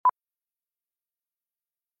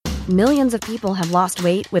Millions of people have lost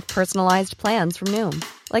weight with personalized plans from Noom.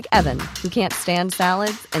 Like Evan, who can't stand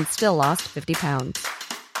salads and still lost 50 pounds.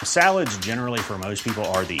 Salads generally for most people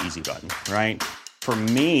are the easy button, right? For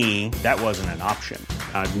me, that wasn't an option.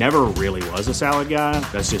 I never really was a salad guy.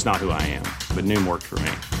 That's just not who I am. But Noom worked for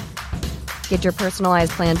me. Get your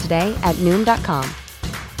personalized plan today at Noom.com.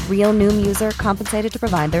 Real Noom user compensated to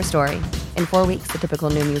provide their story. In 4 weeks, the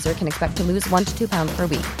typical Noom user can expect to lose 1 to 2 pounds per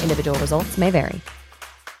week. Individual results may vary.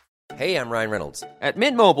 Hey, I'm Ryan Reynolds. At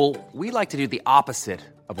Mint Mobile, we like to do the opposite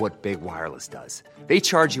of what Big Wireless does. They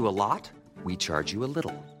charge you a lot, we charge you a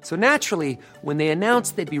little. So naturally, when they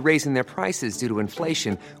announced they'd be raising their prices due to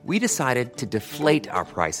inflation, we decided to deflate our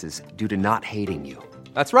prices due to not hating you.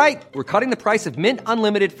 That's right. We're cutting the price of Mint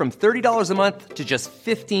Unlimited from $30 a month to just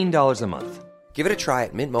 $15 a month. Give it a try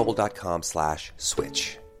at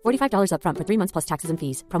mintmobile.com/switch. $45 up front for 3 months plus taxes and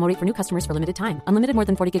fees. Promo rate for new customers for limited time. Unlimited more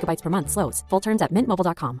than 40 gigabytes per month. Slows full terms at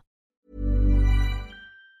mintmobile.com.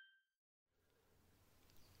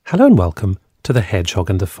 Hello and welcome to The Hedgehog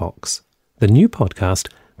and the Fox, the new podcast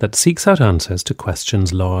that seeks out answers to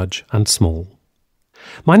questions large and small.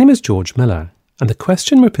 My name is George Miller, and the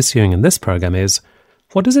question we're pursuing in this programme is,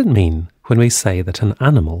 what does it mean when we say that an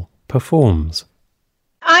animal performs?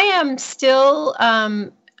 I am still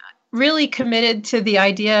really committed to the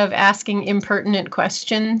idea of asking impertinent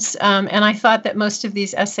questions, and I thought that most of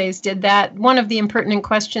these essays did that. One of the impertinent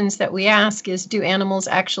questions that we ask is, do animals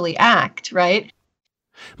actually act, right?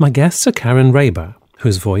 My guests are Karen Raber,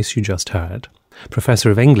 whose voice you just heard,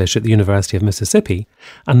 Professor of English at the University of Mississippi,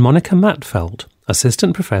 and Monica Mattfeld,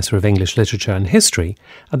 Assistant Professor of English Literature and History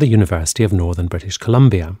at the University of Northern British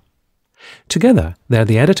Columbia. Together, they're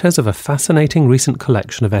the editors of a fascinating recent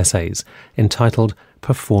collection of essays entitled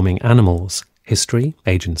Performing Animals, History,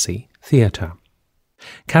 Agency, Theatre.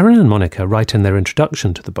 Karen and Monica write in their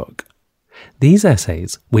introduction to the book. These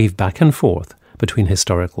essays weave back and forth between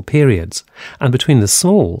historical periods and between the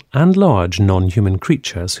small and large non-human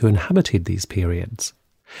creatures who inhabited these periods.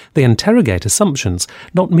 They interrogate assumptions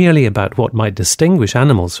not merely about what might distinguish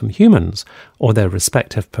animals from humans or their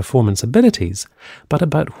respective performance abilities, but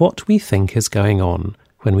about what we think is going on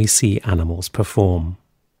when we see animals perform.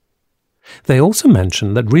 They also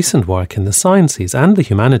mention that recent work in the sciences and the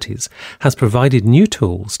humanities has provided new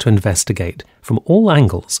tools to investigate from all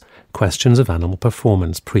angles questions of animal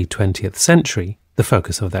performance pre-20th century, the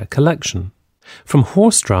focus of their collection. From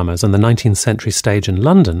horse dramas on the 19th century stage in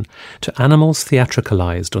London to animals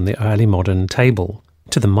theatricalised on the early modern table,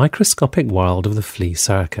 to the microscopic world of the flea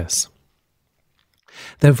circus.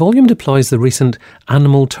 Their volume deploys the recent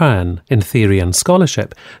animal turn in theory and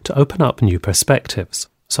scholarship to open up new perspectives.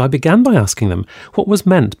 So I began by asking them what was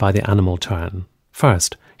meant by the animal turn.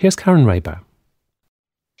 First, here's Karen Raber.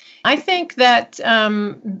 I think that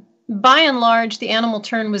by and large, the animal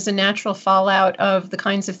turn was a natural fallout of the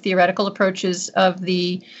kinds of theoretical approaches of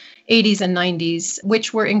the 80s and 90s,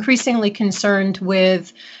 which were increasingly concerned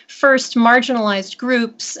with, first, marginalized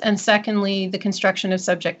groups, and secondly, the construction of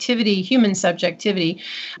subjectivity, human subjectivity.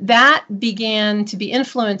 That began to be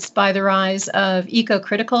influenced by the rise of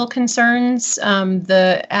eco-critical concerns,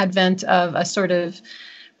 the advent of a sort of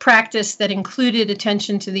practice that included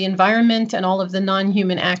attention to the environment and all of the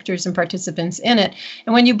non-human actors and participants in it.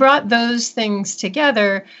 And when you brought those things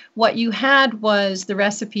together, what you had was the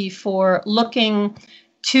recipe for looking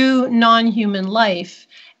to non-human life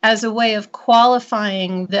as a way of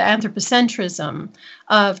qualifying the anthropocentrism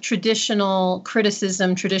of traditional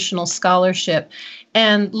criticism, traditional scholarship,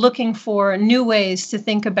 and looking for new ways to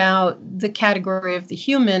think about the category of the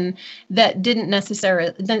human that didn't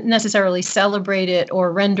necessarily celebrate it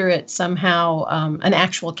or render it somehow an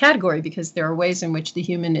actual category, because there are ways in which the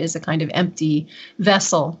human is a kind of empty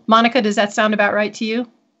vessel. Monica, does that sound about right to you?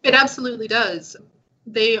 It absolutely does.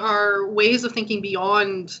 They are ways of thinking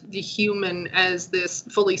beyond the human as this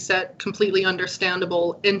fully set, completely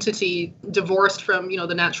understandable entity divorced from,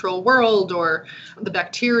 the natural world or the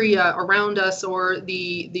bacteria around us or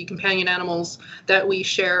the companion animals that we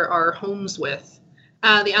share our homes with.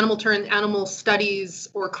 The animal turn, animal studies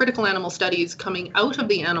or critical animal studies coming out of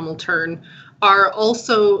the animal turn are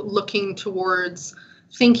also looking towards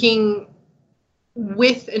thinking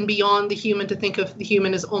with and beyond the human, to think of the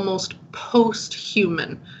human as almost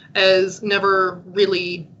post-human, as never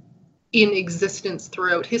really in existence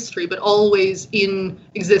throughout history, but always in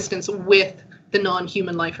existence with the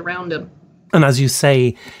non-human life around him. And as you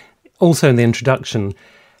say, also in the introduction,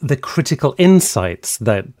 the critical insights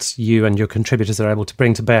that you and your contributors are able to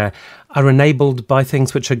bring to bear are enabled by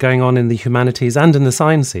things which are going on in the humanities and in the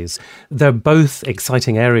sciences. They're both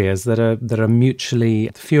exciting areas that are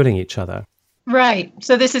mutually fueling each other. Right.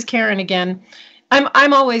 So this is Karen again.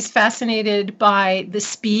 I'm always fascinated by the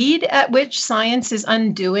speed at which science is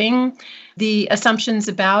undoing the assumptions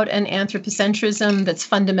about an anthropocentrism that's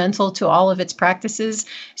fundamental to all of its practices.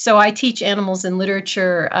 So I teach animals in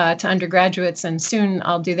literature to undergraduates, and soon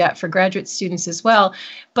I'll do that for graduate students as well.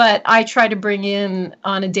 But I try to bring in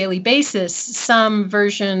on a daily basis some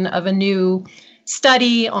version of a new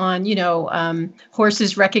study on,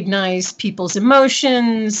 horses recognize people's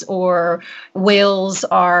emotions, or whales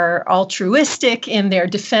are altruistic in their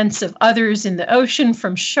defense of others in the ocean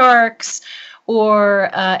from sharks, or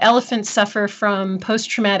elephants suffer from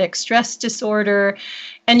post-traumatic stress disorder.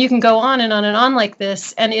 And you can go on and on and on like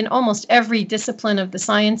this. And in almost every discipline of the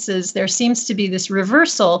sciences, there seems to be this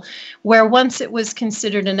reversal where once it was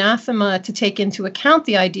considered anathema to take into account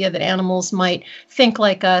the idea that animals might think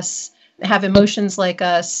like us, have emotions like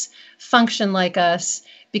us, function like us,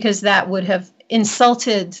 because that would have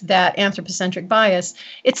insulted that anthropocentric bias.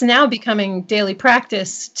 It's now becoming daily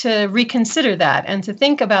practice to reconsider that and to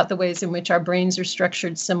think about the ways in which our brains are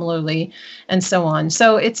structured similarly and so on.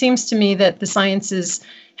 So it seems to me that the sciences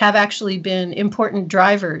have actually been important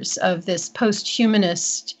drivers of this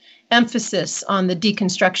post-humanist emphasis on the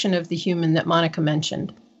deconstruction of the human that Monica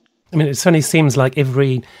mentioned. I mean, it certainly seems like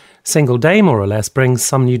every single day, more or less, brings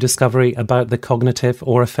some new discovery about the cognitive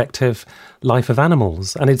or affective life of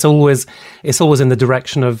animals. And it's always in the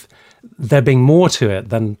direction of there being more to it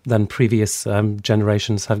than previous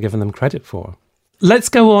generations have given them credit for. Let's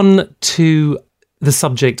go on to the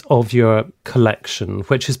subject of your collection,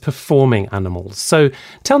 which is performing animals. So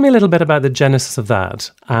tell me a little bit about the genesis of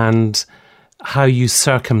that and how you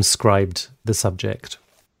circumscribed the subject.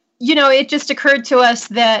 It just occurred to us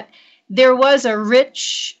that there was a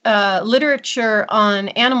rich literature on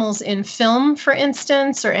animals in film, for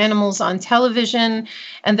instance, or animals on television,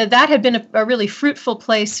 and that had been a really fruitful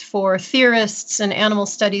place for theorists and animal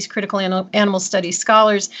studies, critical animal studies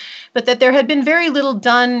scholars, but that there had been very little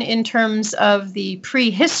done in terms of the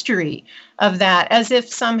prehistory of that, as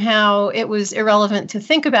if somehow it was irrelevant to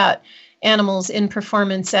think about animals in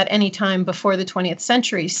performance at any time before the 20th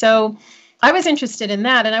century. So I was interested in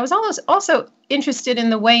that, and I was also interested in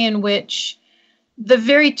the way in which the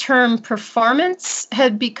very term performance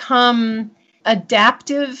had become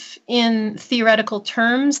adaptive in theoretical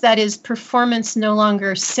terms. That is, performance no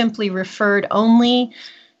longer simply referred only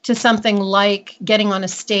to something like getting on a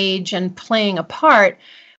stage and playing a part,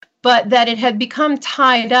 but that it had become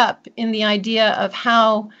tied up in the idea of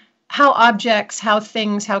how objects, how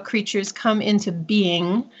things, how creatures come into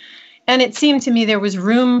being. And it seemed to me there was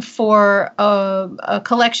room for a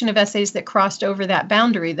collection of essays that crossed over that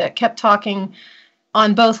boundary, that kept talking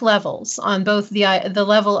on both levels, on both the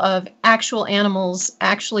level of actual animals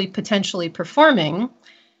actually potentially performing,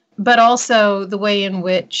 but also the way in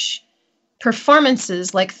which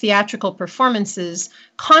performances, like theatrical performances,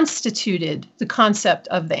 constituted the concept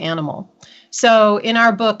of the animal. So in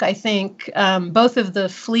our book, I think both of the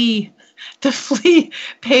flea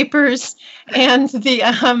papers and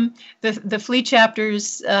the flea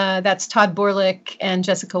chapters, that's Todd Borlick and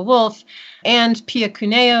Jessica Wolf, and Pia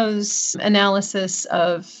Cuneo's analysis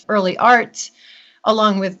of early art,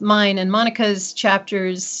 along with mine and Monica's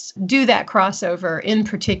chapters, do that crossover in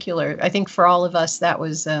particular. I think for all of us, that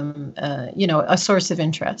was a source of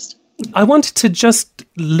interest. I wanted to just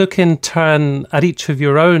look in turn at each of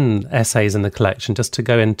your own essays in the collection, just to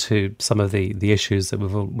go into some of the issues that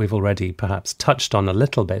we've already perhaps touched on a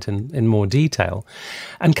little bit in more detail.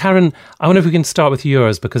 And Karen, I wonder if we can start with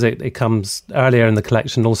yours, because it comes earlier in the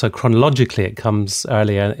collection. Also chronologically, it comes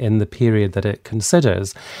earlier in the period that it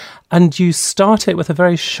considers. And you start it with a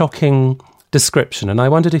very shocking description. And I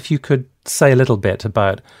wondered if you could say a little bit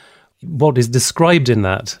about what is described in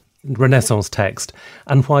that Renaissance text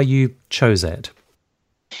and why you chose it.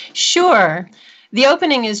 Sure. The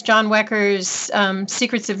opening is John Wecker's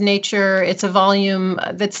Secrets of Nature. It's a volume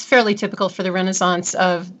that's fairly typical for the Renaissance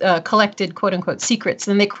of collected, quote unquote, secrets.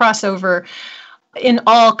 And they cross over in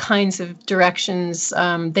all kinds of directions.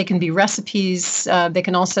 They can be recipes. They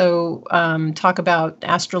can also talk about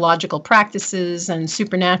astrological practices and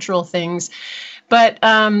supernatural things. But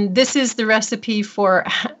this is the recipe for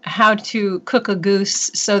how to cook a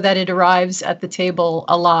goose so that it arrives at the table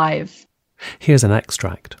alive. Here's an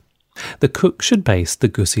extract. The cook should baste the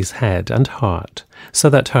goose's head and heart so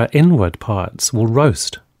that her inward parts will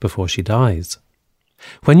roast before she dies.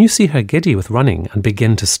 When you see her giddy with running and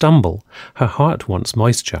begin to stumble, her heart wants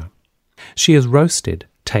moisture. She is roasted,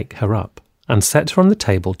 take her up, and set her on the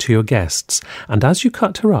table to your guests, and as you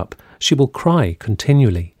cut her up, she will cry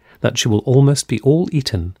continually, that she will almost be all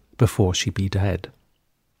eaten before she be dead.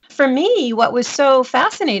 For me, what was so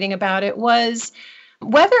fascinating about it was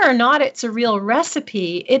whether or not it's a real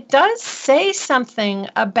recipe, it does say something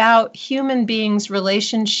about human beings'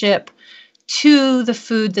 relationship to the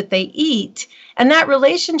food that they eat. And that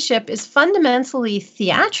relationship is fundamentally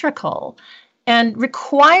theatrical and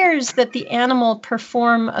requires that the animal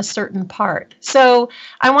perform a certain part. So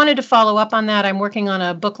I wanted to follow up on that. I'm working on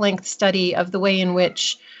a book-length study of the way in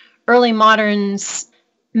which early moderns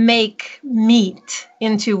make meat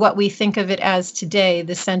into what we think of it as today,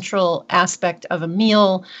 the central aspect of a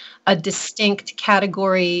meal, a distinct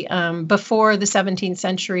category. Before the 17th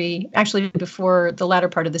century, actually before the latter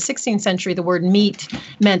part of the 16th century, the word meat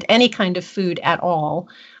meant any kind of food at all.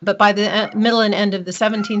 But by the middle and end of the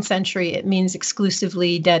 17th century, it means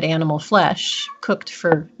exclusively dead animal flesh cooked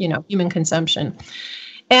for, human consumption.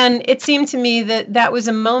 And it seemed to me that that was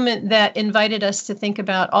a moment that invited us to think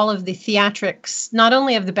about all of the theatrics, not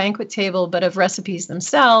only of the banquet table, but of recipes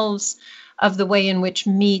themselves, of the way in which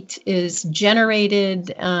meat is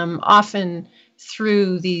generated, often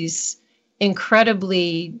through these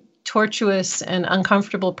incredibly tortuous and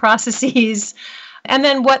uncomfortable processes, and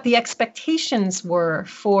then what the expectations were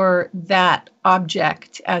for that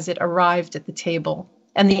object as it arrived at the table,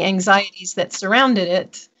 and the anxieties that surrounded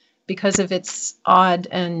it because of its odd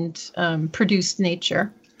and produced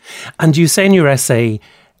nature. And you say in your essay,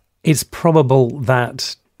 it's probable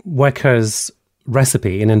that Wecker's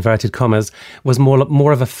recipe, in inverted commas, was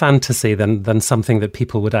more of a fantasy than something that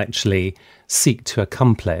people would actually seek to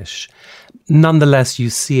accomplish. Nonetheless, you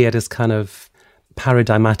see it as kind of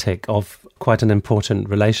paradigmatic of quite an important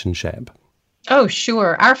relationship. Oh,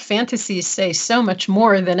 sure. Our fantasies say so much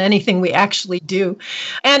more than anything we actually do.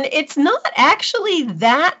 And it's not actually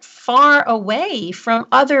that far away from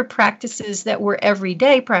other practices that were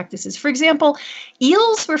everyday practices. For example,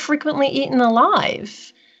 eels were frequently eaten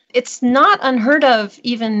alive. It's not unheard of,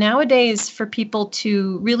 even nowadays, for people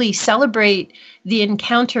to really celebrate the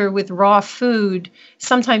encounter with raw food,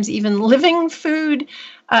 sometimes even living food,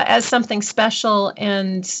 as something special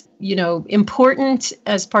and, important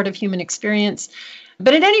as part of human experience.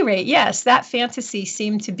 But at any rate, yes, that fantasy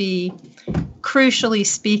seemed to be, crucially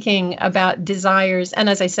speaking, about desires, and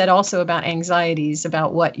as I said, also about anxieties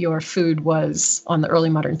about what your food was on the early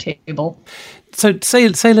modern table. So say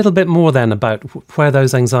a little bit more then about where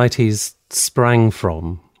those anxieties sprang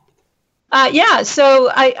from.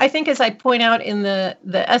 So I think, as I point out in the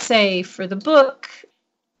essay for the book,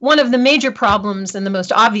 one of the major problems and the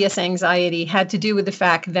most obvious anxiety had to do with the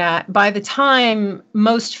fact that by the time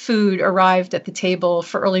most food arrived at the table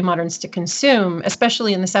for early moderns to consume,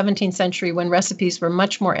 especially in the 17th century when recipes were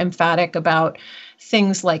much more emphatic about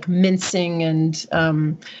things like mincing and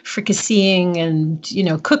fricasseing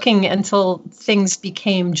and, cooking until things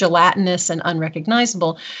became gelatinous and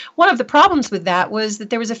unrecognizable. One of the problems with that was that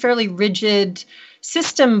there was a fairly rigid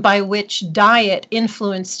system by which diet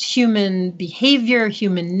influenced human behavior,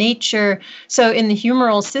 human nature. So in the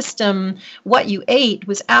humoral system, what you ate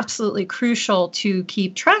was absolutely crucial to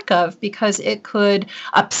keep track of because it could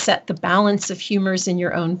upset the balance of humors in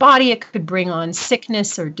your own body. It could bring on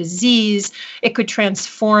sickness or disease. It could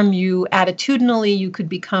transform you attitudinally. You could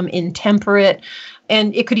become intemperate.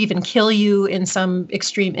 And it could even kill you in some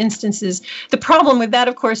extreme instances. The problem with that,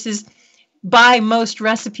 of course, is by most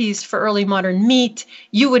recipes for early modern meat,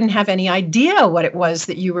 you wouldn't have any idea what it was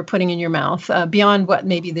that you were putting in your mouth beyond what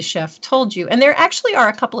maybe the chef told you. And there actually are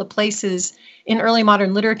a couple of places in early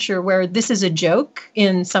modern literature where this is a joke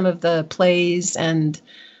in some of the plays and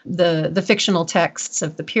the fictional texts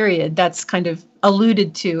of the period. That's kind of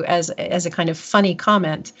alluded to as a kind of funny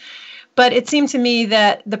comment. But it seemed to me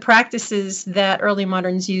that the practices that early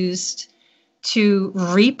moderns used to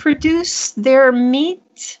reproduce their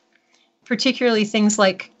meat, particularly things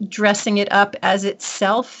like dressing it up as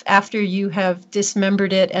itself after you have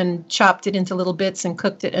dismembered it and chopped it into little bits and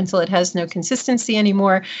cooked it until it has no consistency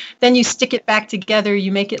anymore. Then you stick it back together,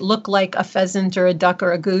 you make it look like a pheasant or a duck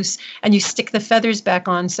or a goose, and you stick the feathers back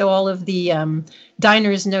on so all of the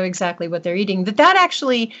diners know exactly what they're eating. That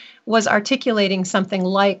actually was articulating something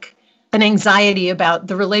like an anxiety about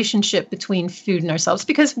the relationship between food and ourselves,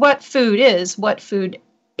 because what food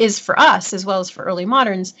is for us, as well as for early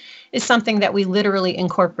moderns, is something that we literally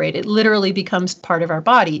incorporate. It literally becomes part of our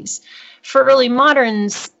bodies. For early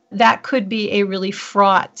moderns, that could be a really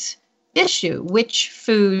fraught issue. Which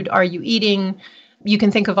food are you eating? You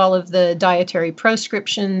can think of all of the dietary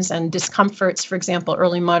proscriptions and discomforts. For example,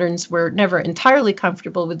 early moderns were never entirely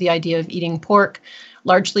comfortable with the idea of eating pork,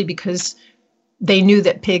 largely because they knew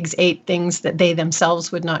that pigs ate things that they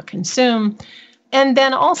themselves would not consume. And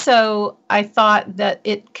then also, I thought that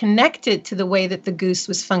it connected to the way that the goose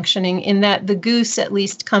was functioning, in that the goose at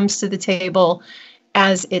least comes to the table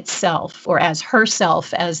as itself, or as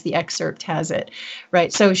herself, as the excerpt has it,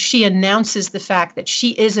 right? So she announces the fact that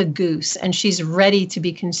she is a goose and she's ready to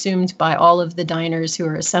be consumed by all of the diners who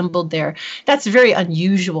are assembled there. That's very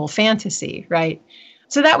unusual fantasy, right?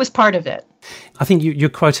 So that was part of it. I think you're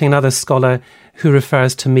quoting another scholar who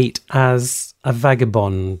refers to meat as a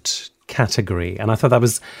vagabond category. And I thought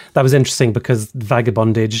that was interesting, because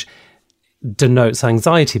vagabondage denotes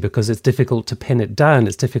anxiety, because it's difficult to pin it down.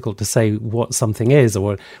 It's difficult to say what something is,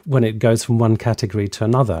 or when it goes from one category to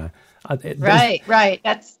another. Right.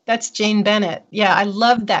 That's Jane Bennett. Yeah, I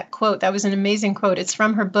loved that quote. That was an amazing quote. It's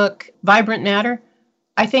from her book, Vibrant Matter.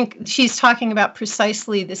 I think she's talking about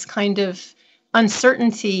precisely this kind of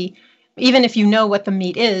uncertainty. Even if you know what the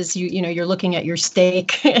meat is, you're looking at your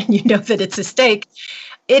steak and you know that it's a steak.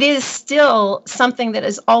 It is still something that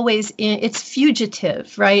is always it's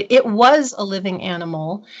fugitive, right? It was a living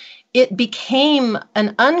animal. It became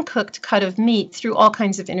an uncooked cut of meat through all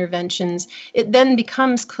kinds of interventions. It then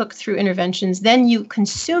becomes cooked through interventions. Then you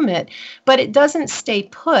consume it, but it doesn't stay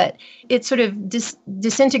put. It sort of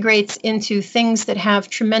disintegrates into things that have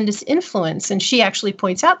tremendous influence. And she actually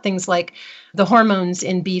points out things like the hormones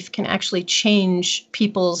in beef can actually change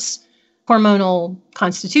people's hormonal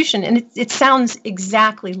constitution. And it sounds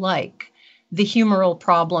exactly like the humoral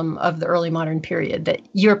problem of the early modern period, that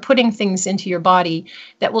you're putting things into your body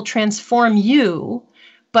that will transform you,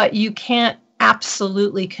 but you can't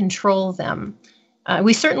absolutely control them.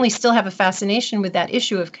 We certainly still have a fascination with that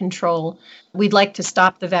issue of control. We'd like to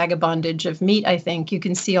stop the vagabondage of meat, I think. You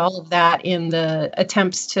can see all of that in the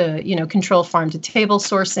attempts to, control farm-to-table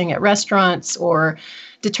sourcing at restaurants, or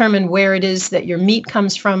determine where it is that your meat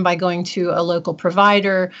comes from by going to a local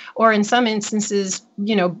provider, or in some instances,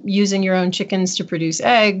 using your own chickens to produce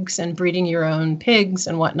eggs and breeding your own pigs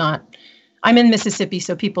and whatnot. I'm in Mississippi,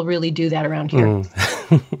 so people really do that around here.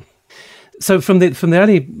 So from the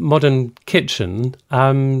early modern kitchen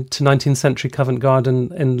to 19th century Covent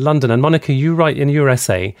Garden in London, and Monica, you write in your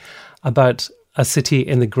essay about a city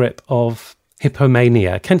in the grip of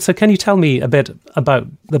hippomania. Can you tell me a bit about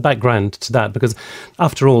the background to that? Because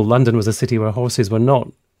after all, London was a city where horses were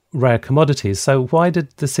not rare commodities. So why did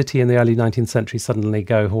the city in the early 19th century suddenly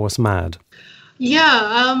go horse mad?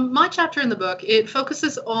 Yeah, my chapter in the book, it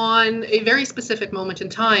focuses on a very specific moment in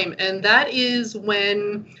time, and that is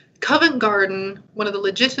when Covent Garden, one of the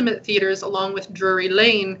legitimate theatres along with Drury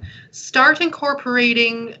Lane, start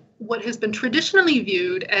incorporating what has been traditionally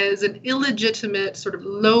viewed as an illegitimate sort of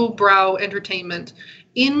lowbrow entertainment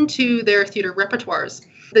into their theatre repertoires.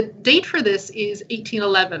 The date for this is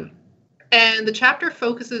 1811, and the chapter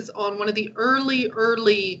focuses on one of the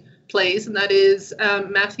early plays, and that is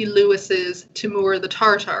Matthew Lewis's Timur the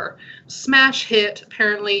Tartar. Smash hit.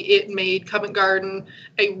 Apparently it made Covent Garden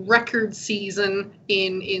a record season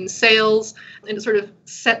in sales, and it sort of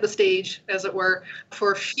set the stage, as it were,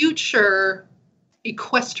 for future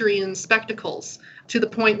equestrian spectacles, to the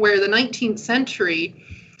point where in the 19th century,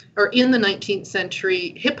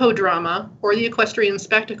 hippodrama, or the equestrian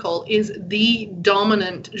spectacle, is the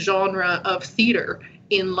dominant genre of theatre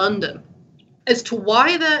in London. As to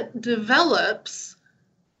why that develops,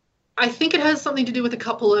 I think it has something to do with a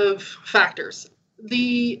couple of factors.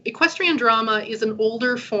 The equestrian drama is an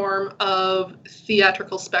older form of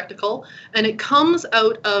theatrical spectacle, and it comes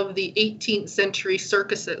out of the 18th century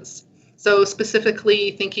circuses. So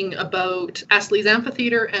specifically thinking about Astley's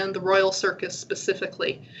Amphitheatre and the Royal Circus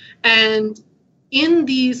specifically. And in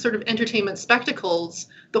these sort of entertainment spectacles,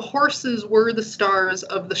 the horses were the stars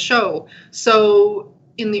of the show. So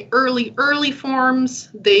in the early forms,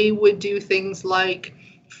 they would do things like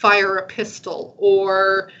fire a pistol,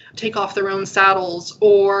 or take off their own saddles,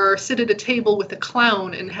 or sit at a table with a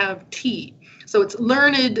clown and have tea. So it's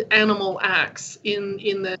learned animal acts in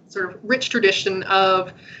the sort of rich tradition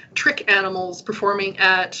of trick animals performing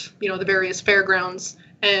at, the various fairgrounds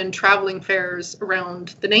and traveling fairs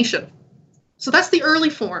around the nation. So that's the early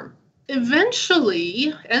form.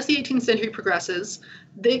 Eventually, as the 18th century progresses,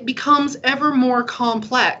 it becomes ever more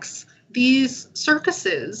complex. These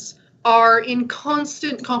circuses are in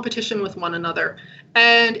constant competition with one another,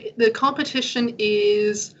 and the competition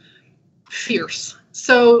is fierce.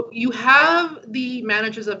 So you have the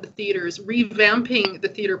managers of the theaters revamping the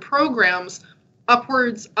theater programs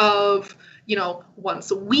upwards of,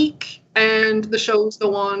 once a week, and the shows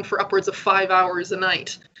go on for upwards of 5 hours a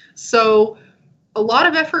night. So a lot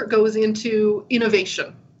of effort goes into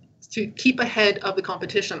innovation to keep ahead of the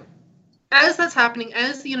competition. As that's happening,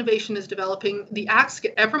 as the innovation is developing, the acts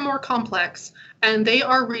get ever more complex, and they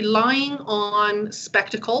are relying on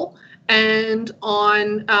spectacle and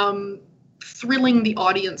on thrilling the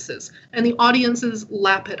audiences, and the audiences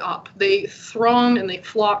lap it up. They throng and they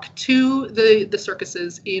flock to the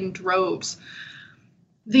circuses in droves.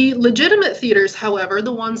 The legitimate theaters, however,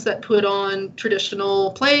 the ones that put on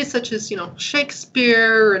traditional plays such as,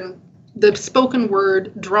 Shakespeare and the spoken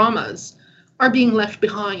word dramas, are being left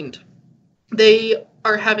behind. They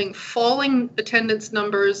are having falling attendance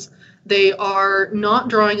numbers. They are not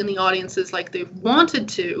drawing in the audiences like they wanted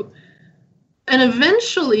to. And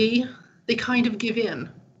eventually they kind of give in.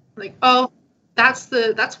 Like, oh, that's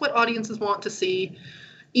what audiences want to see.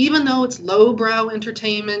 Even though it's lowbrow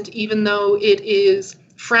entertainment, even though it is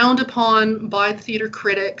frowned upon by the theater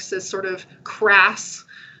critics as sort of crass,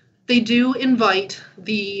 they do invite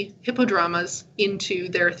the hippodramas into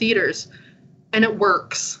their theaters. And it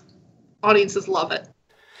works. Audiences love it.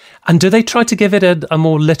 And do they try to give it a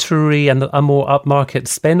more literary and a more upmarket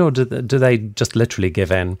spin, or do they just literally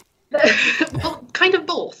give in? Well, kind of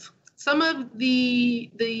both. Some of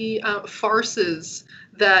the farces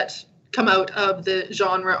that come out of the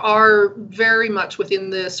genre are very much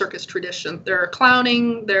within the circus tradition. There are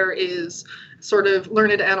clowning, there is sort of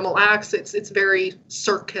learned animal acts. It's very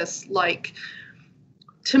circus-like.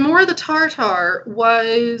 Timur the Tartar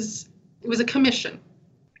was a commission.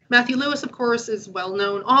 Matthew Lewis, of course, is a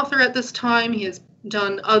well-known author at this time. He has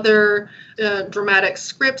done other dramatic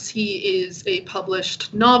scripts. He is a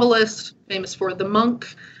published novelist, famous for The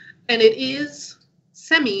Monk, and it is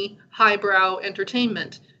semi-highbrow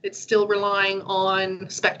entertainment. It's still relying on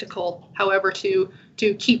spectacle, however, to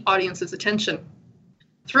keep audiences' attention.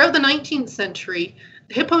 Throughout the 19th century,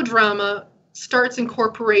 the hippodrama starts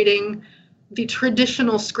incorporating the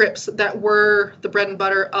traditional scripts that were the bread and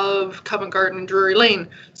butter of Covent Garden and Drury Lane.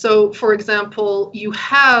 So, for example, you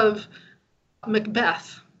have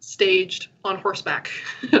Macbeth staged on horseback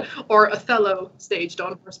or Othello staged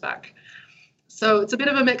on horseback. So it's a bit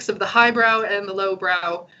of a mix of the highbrow and the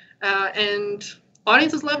lowbrow, and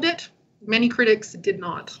audiences loved it. Many critics did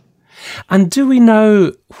not. And do we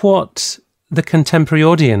know what the contemporary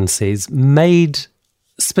audiences made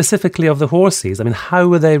specifically of the horses? I mean, how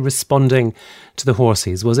were they responding to the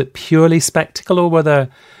horses? Was it purely spectacle, or were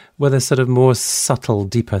there sort of more subtle,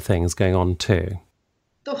 deeper things going on too?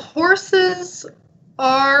 The horses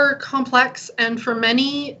are complex, and for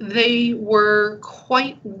many, they were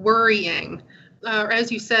quite worrying.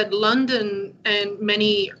 As you said, London and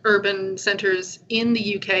many urban centres in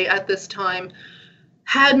the UK at this time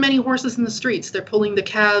had many horses in the streets. They're pulling the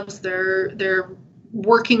cabs, they're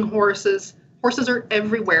working horses. Horses are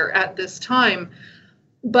everywhere at this time.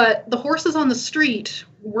 But the horses on the street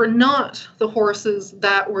were not the horses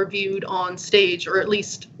that were viewed on stage, or at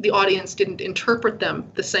least the audience didn't interpret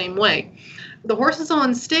them the same way. The horses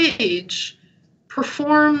on stage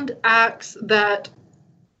performed acts that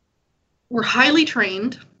were highly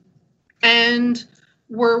trained and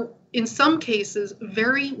were, in some cases,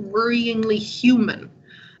 very worryingly human.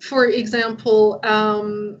 For example,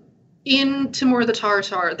 in Timur the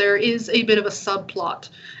Tartar, there is a bit of a subplot.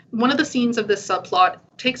 One of the scenes of this subplot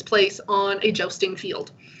takes place on a jousting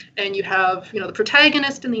field. And you have, the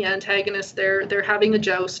protagonist and the antagonist, they're having a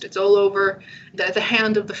joust. It's all over the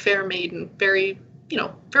hand of the fair maiden. Very,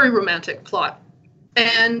 very romantic plot.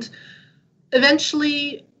 And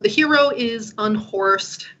eventually the hero is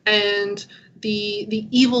unhorsed and the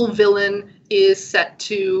evil villain is set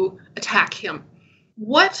to attack him.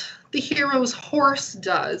 What the hero's horse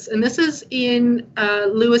does, and this is in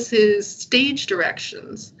Lewis's stage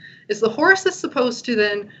directions, is the horse is supposed to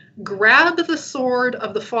then grab the sword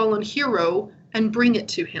of the fallen hero and bring it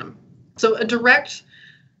to him. So a direct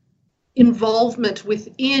involvement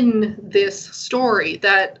within this story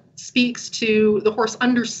that speaks to the horse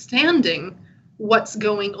understanding what's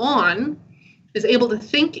going on, is able to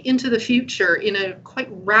think into the future in a quite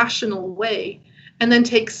rational way, and then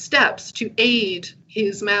take steps to aid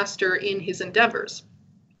his master in his endeavors.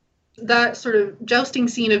 That sort of jousting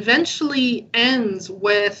scene eventually ends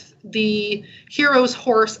with the hero's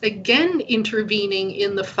horse again intervening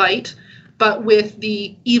in the fight, but with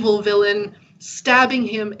the evil villain stabbing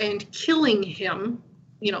him and killing him,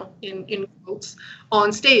 in quotes,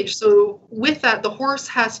 on stage. So with that, the horse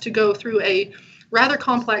has to go through a rather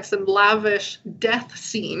complex and lavish death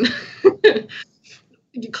scene,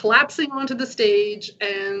 collapsing onto the stage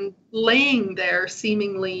and laying there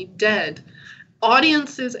seemingly dead.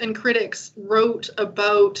 Audiences and critics wrote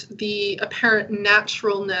about the apparent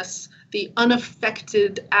naturalness, the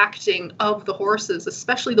unaffected acting of the horses,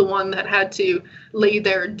 especially the one that had to lay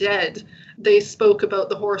there dead. They spoke about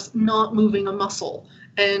the horse not moving a muscle.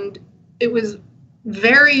 And it was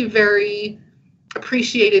very, very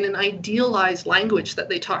appreciated and idealized language that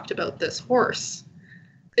they talked about this horse.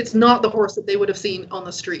 It's not the horse that they would have seen on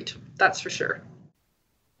the street, that's for sure.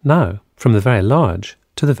 No, from the very large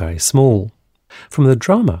to the very small. From the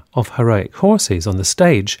drama of heroic horses on the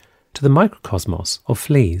stage to the microcosmos of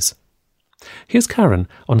fleas. Here's Karen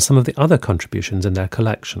on some of the other contributions in their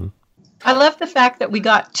collection. I love the fact that we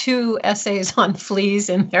got 2 essays on fleas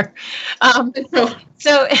in there.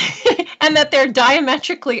 So, and that they're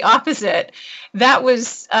diametrically opposite. That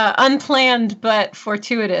was unplanned but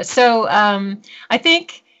fortuitous. So I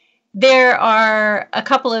think there are a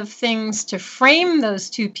couple of things to frame those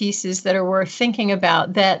 2 pieces that are worth thinking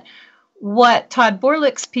about. That what Todd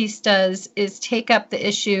Borlick's piece does is take up the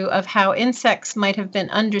issue of how insects might have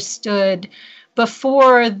been understood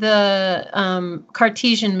before the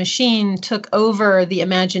Cartesian machine took over the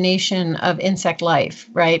imagination of insect life,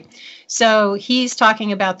 right? So he's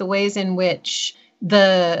talking about the ways in which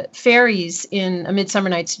the fairies in A Midsummer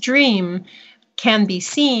Night's Dream can be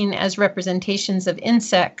seen as representations of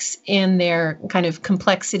insects in their kind of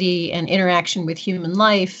complexity and interaction with human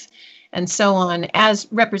life, and so on, as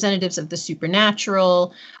representatives of the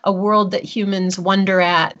supernatural, a world that humans wonder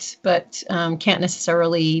at, but can't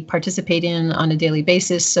necessarily participate in on a daily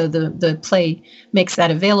basis. So the play makes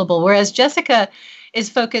that available. Whereas Jessica is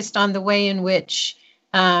focused on the way in which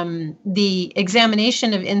the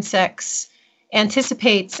examination of insects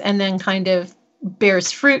anticipates and then kind of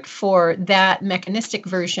bears fruit for that mechanistic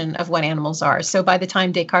version of what animals are. So by the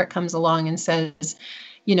time Descartes comes along and says,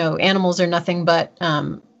 animals are nothing but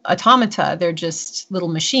automata, they're just little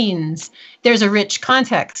machines, there's a rich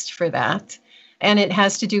context for that. And it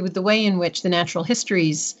has to do with the way in which the natural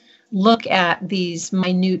histories look at these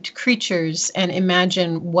minute creatures and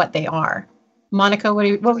imagine what they are. Monica,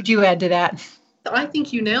 what would you add to that? I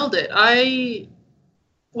think you nailed it.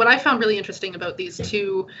 What I found really interesting about these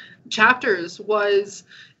 2 chapters was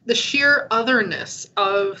the sheer otherness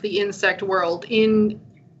of the insect world in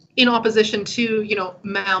opposition to,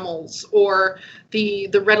 mammals or the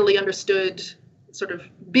readily understood sort of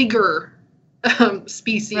bigger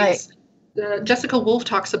species. Right. Jessica Wolff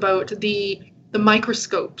talks about the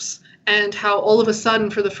microscopes and how all of a sudden,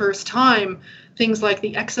 for the first time, things like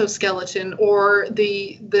the exoskeleton or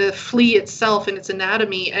the flea itself and its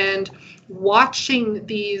anatomy, and watching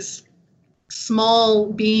these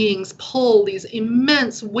small beings pull these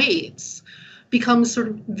immense weights becomes sort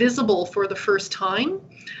of visible for the first time,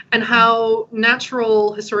 and how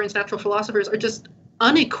natural historians, natural philosophers are just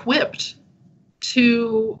unequipped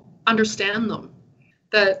to understand them,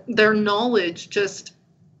 that their knowledge just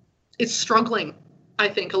is struggling, I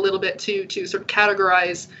think, a little bit to sort of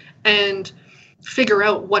categorize and figure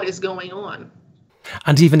out what is going on.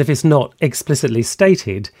 And even if it's not explicitly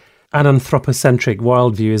stated, an anthropocentric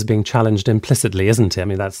worldview is being challenged implicitly, isn't it? I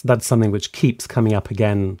mean, that's something which keeps coming up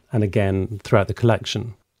again and again throughout the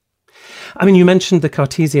collection. I mean, you mentioned the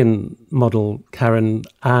Cartesian model, Karen,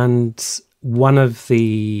 and one of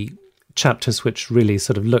the chapters which really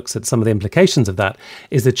sort of looks at some of the implications of that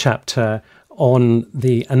is a chapter on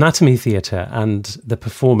the anatomy theatre and the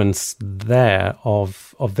performance there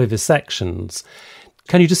of vivisections.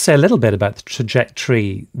 Can you just say a little bit about the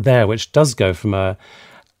trajectory there, which does go from a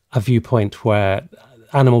viewpoint where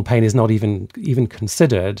animal pain is not even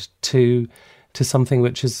considered to something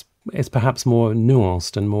which is perhaps more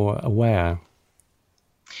nuanced and more aware?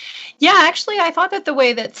 Yeah, actually, I thought that the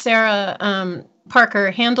way that Sarah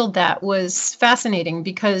Parker handled that was fascinating,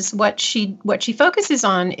 because what she focuses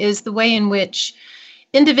on is the way in which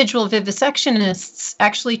individual vivisectionists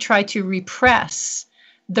actually try to repress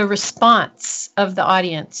the response of the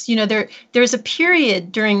audience. There's a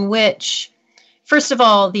period during which, first of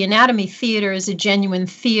all, the anatomy theater is a genuine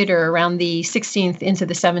theater around the 16th into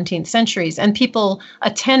the 17th centuries, and people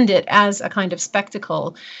attend it as a kind of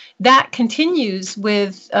spectacle. That continues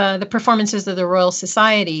with the performances of the Royal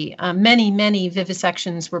Society. Many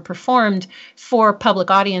vivisections were performed for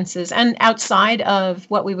public audiences and outside of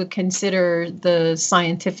what we would consider the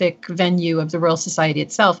scientific venue of the Royal Society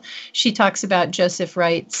itself. She talks about Joseph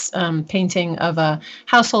Wright's painting of a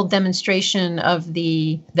household demonstration of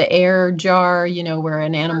the air jar, where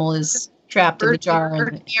an animal is trapped in the jar.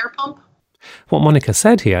 And air pump. What Monica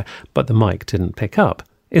said here, but the mic didn't pick up,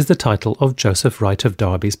 is the title of Joseph Wright of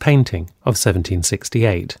Derby's painting of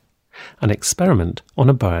 1768, An Experiment on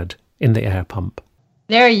a Bird in the Air Pump.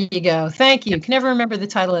 There you go. Thank you. Can never remember the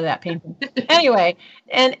title of that painting. Anyway,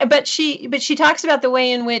 but she talks about the way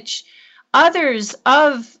in which others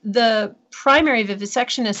of the primary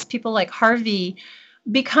vivisectionists, people like Harvey,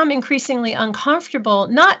 become increasingly uncomfortable,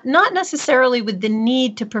 not necessarily with the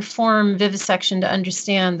need to perform vivisection to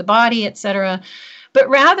understand the body, etc., but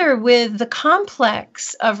rather with the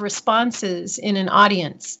complex of responses in an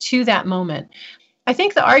audience to that moment. I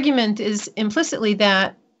think the argument is implicitly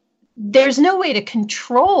that there's no way to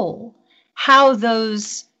control how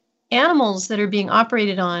those animals that are being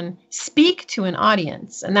operated on speak to an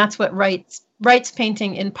audience. And that's what Wright's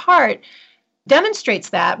painting in part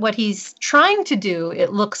demonstrates that. What he's trying to do,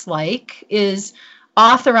 it looks like, is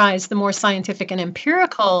authorize the more scientific and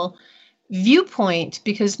empirical viewpoint,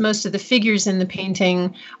 because most of the figures in the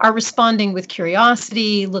painting are responding with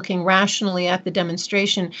curiosity, looking rationally at the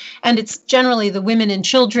demonstration. And it's generally the women and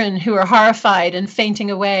children who are horrified and fainting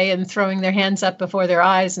away and throwing their hands up before their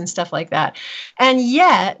eyes and stuff like that. And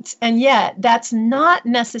yet, that's not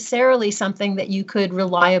necessarily something that you could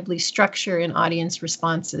reliably structure in audience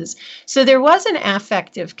responses. So there was an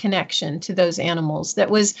affective connection to those animals that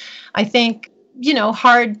was, I think,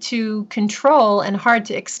 hard to control and hard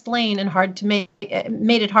to explain and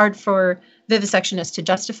made it hard for vivisectionists to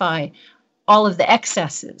justify all of the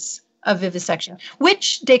excesses of vivisection,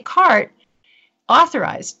 which Descartes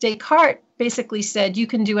authorized. Descartes basically said you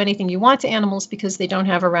can do anything you want to animals because they don't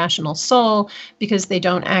have a rational soul, because they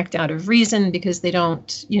don't act out of reason, because they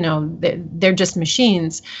don't, they're just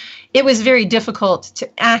machines. It was very difficult to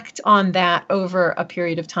act on that over a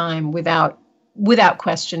period of time without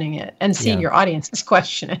questioning it and seeing your audiences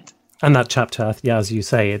question it. And that chapter, as you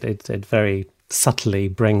say, it very subtly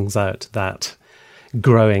brings out that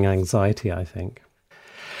growing anxiety, I think.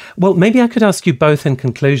 Well, maybe I could ask you both in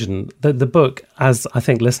conclusion that the book, as I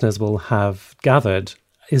think listeners will have gathered,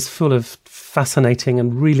 is full of fascinating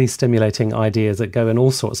and really stimulating ideas that go in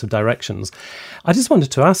all sorts of directions. I just wanted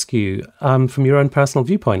to ask you, from your own personal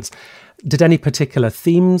viewpoints, did any particular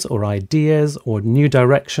themes or ideas or new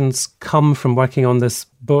directions come from working on this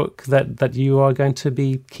book that you are going to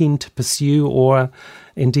be keen to pursue or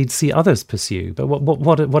indeed see others pursue? But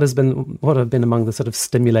what have been among the sort of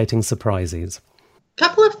stimulating surprises? A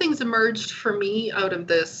couple of things emerged for me out of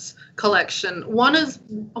this collection. One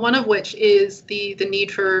of which is the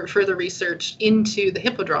need for further research into the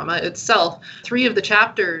hippodrama itself. 3 of the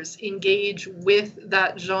chapters engage with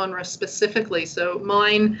that genre specifically. So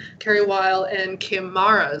mine, Carrie Weil, and Kim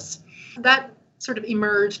Mara's. That sort of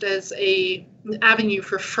emerged as an avenue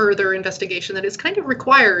for further investigation that is kind of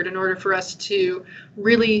required in order for us to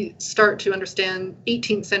really start to understand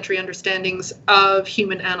 18th century understandings of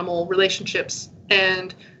human-animal relationships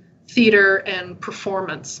and theater and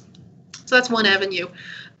performance. So that's one avenue.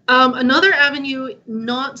 Another avenue,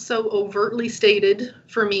 not so overtly stated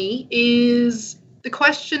for me, is the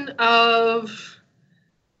question of,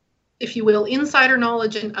 if you will, insider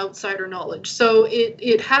knowledge and outsider knowledge. So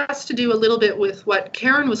it has to do a little bit with what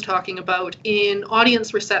Karen was talking about in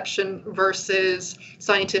audience reception versus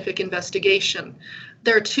scientific investigation.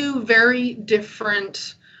 There are 2 very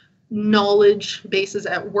different knowledge bases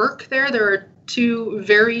at work there. There are 2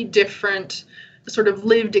 very different sort of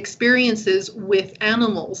lived experiences with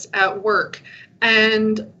animals at work.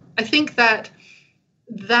 And I think that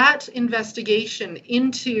investigation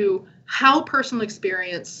into how personal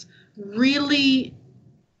experience really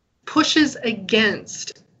pushes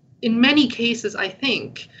against, in many cases, I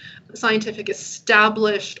think, scientific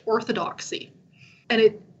established orthodoxy.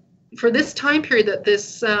 And for this time period that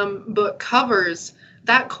this book covers,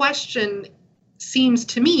 that question seems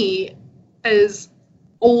to me as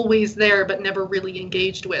always there, but never really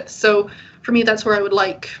engaged with. So for me, that's where I would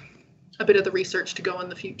like a bit of the research to go in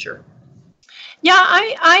the future. Yeah,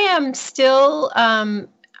 I am still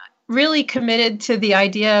really committed to the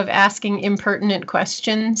idea of asking impertinent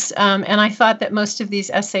questions. And I thought that most of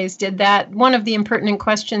these essays did that. One of the impertinent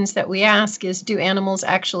questions that we ask is, do animals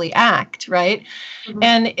actually act, right? Mm-hmm.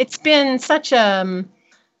 And it's been such an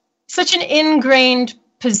ingrained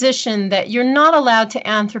position that you're not allowed to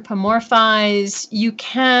anthropomorphize. You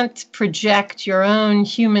can't project your own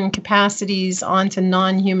human capacities onto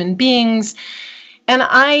non-human beings. And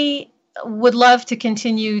I would love to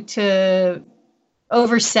continue to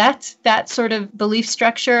overset that sort of belief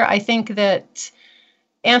structure. I think that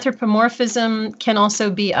anthropomorphism can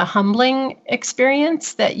also be a humbling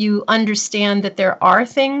experience, that you understand that there are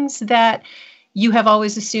things that you have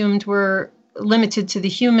always assumed were limited to the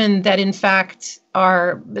human that in fact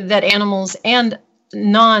that animals and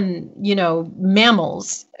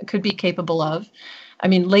mammals could be capable of. I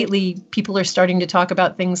mean, lately people are starting to talk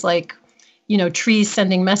about things like, trees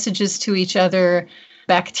sending messages to each other,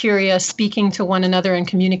 bacteria speaking to one another and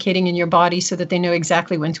communicating in your body so that they know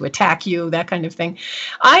exactly when to attack you, that kind of thing.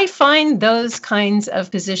 I find those kinds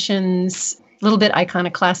of positions, a little bit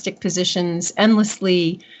iconoclastic positions,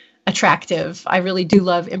 endlessly attractive. I really do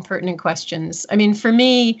love impertinent questions. I mean, for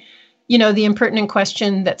me, the impertinent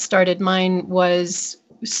question that started mine was,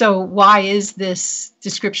 So why is this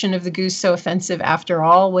description of the goose so offensive after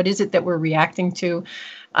all? What is it that we're reacting to?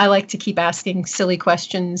 I like to keep asking silly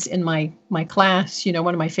questions in my class.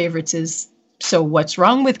 One of my favorites is, so what's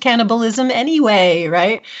wrong with cannibalism anyway,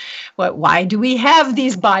 right? Why do we have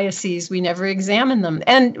these biases? We never examine them.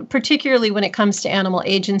 And particularly when it comes to animal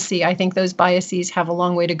agency, I think those biases have a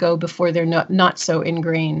long way to go before they're not so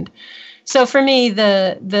ingrained. So for me,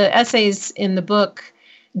 the essays in the book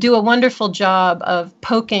do a wonderful job of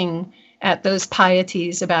poking at those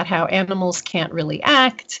pieties about how animals can't really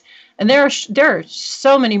act. And there are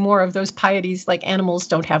so many more of those pieties, like animals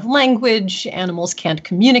don't have language, animals can't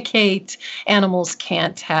communicate, animals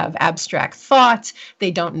can't have abstract thought, they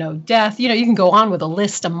don't know death. You can go on with a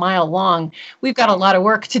list a mile long. We've got a lot of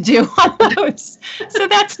work to do on those. So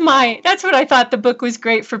that's what I thought the book was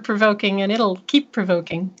great for provoking, and it'll keep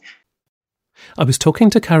provoking. I was talking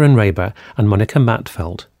to Karen Raber and Monica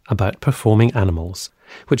Mattfeld about Performing Animals,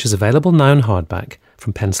 which is available now in hardback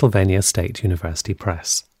from Pennsylvania State University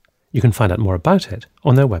Press. You can find out more about it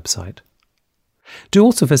on their website. Do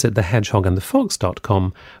also visit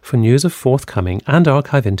thehedgehogandthefox.com for news of forthcoming and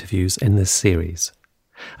archive interviews in this series.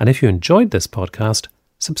 And if you enjoyed this podcast,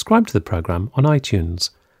 subscribe to the programme on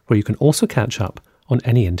iTunes, where you can also catch up on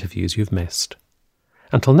any interviews you've missed.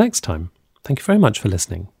 Until next time, thank you very much for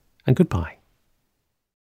listening, and goodbye.